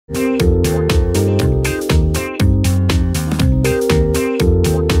Hi,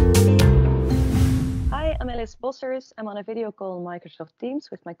 I'm Ellis. I'm on a video call on Microsoft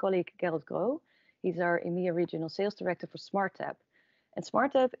Teams with my colleague Gerald Groh. He's our EMEA Regional Sales Director for SmartTAP. And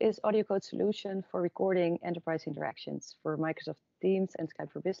SmartTAP is AudioCodes solution for recording enterprise interactions for Microsoft Teams and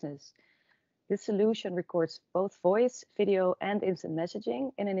Skype for Business. This solution records both voice, video, and instant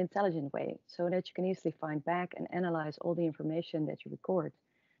messaging in an intelligent way, so that you can easily find back and analyze all the information that you record.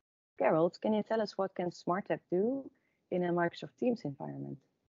 Gerald, can you tell us what can SmartTAP do in a Microsoft Teams environment?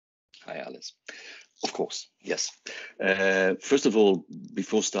 Hi, Alice. Of course, yes. First of all,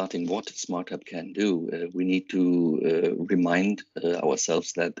 before starting what SmartTAP can do, we need to remind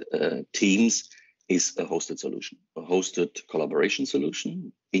ourselves that Teams is a hosted solution, a hosted collaboration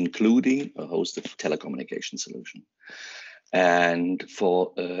solution, including a hosted telecommunication solution. And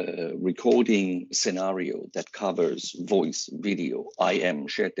for a recording scenario that covers voice, video, IM,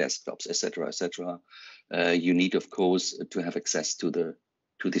 shared desktops, etc., you need, of course, to have access to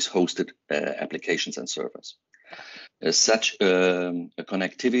these hosted applications and servers. Such a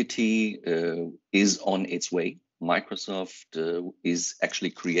connectivity is on its way. Microsoft is actually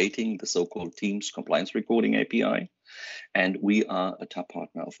creating the so-called Teams Compliance Recording API, and we are a top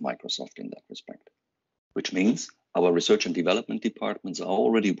partner of Microsoft in that respect, which means our research and development departments are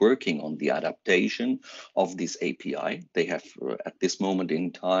already working on the adaptation of this API. They have, at this moment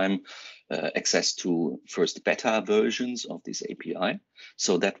in time, access to first beta versions of this API,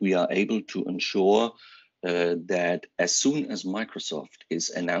 so that we are able to ensure that as soon as Microsoft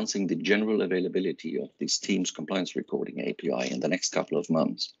is announcing the general availability of this Teams Compliance Recording API in the next couple of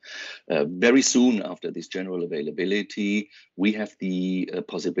months, very soon after this general availability, we have the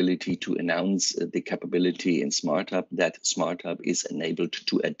possibility to announce the capability in SmartTAP that SmartTAP is enabled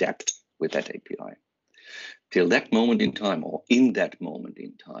to adapt with that API. Till that moment in time, or in that moment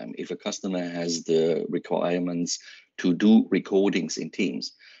in time, if a customer has the requirements to do recordings in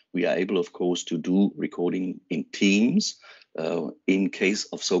Teams, we are able, of course, to do recording in Teams in case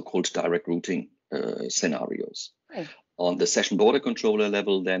of so-called direct routing scenarios. Right. On the session border controller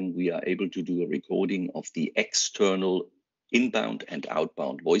level, then we are able to do a recording of the external inbound and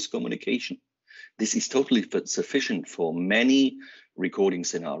outbound voice communication. This is totally sufficient for many recording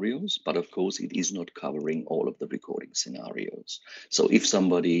scenarios, but of course it is not covering all of the recording scenarios. So if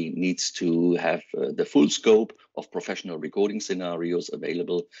somebody needs to have the full scope of professional recording scenarios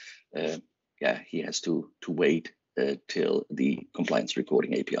available, he has to wait till the compliance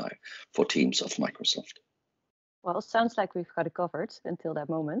recording API for Teams of Microsoft. Well, sounds like we've got it covered until that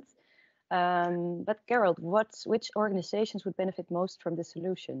moment. But Gerald, which organizations would benefit most from this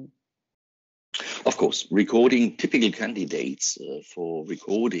solution? Of course, recording typical candidates for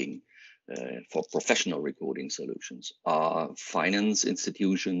recording, for professional recording solutions are finance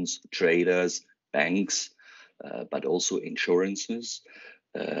institutions, traders, banks, but also insurances,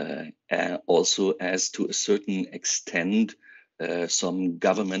 also as to a certain extent, some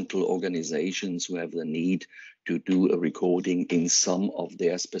governmental organizations who have the need to do a recording in some of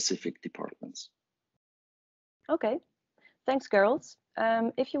their specific departments. Okay, thanks, Gerald.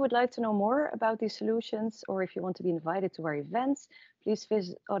 If you would like to know more about these solutions, or if you want to be invited to our events, please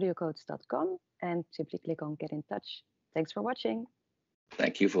visit audiocodes.com and simply click on Get in Touch. Thanks for watching.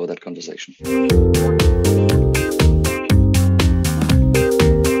 Thank you for that conversation.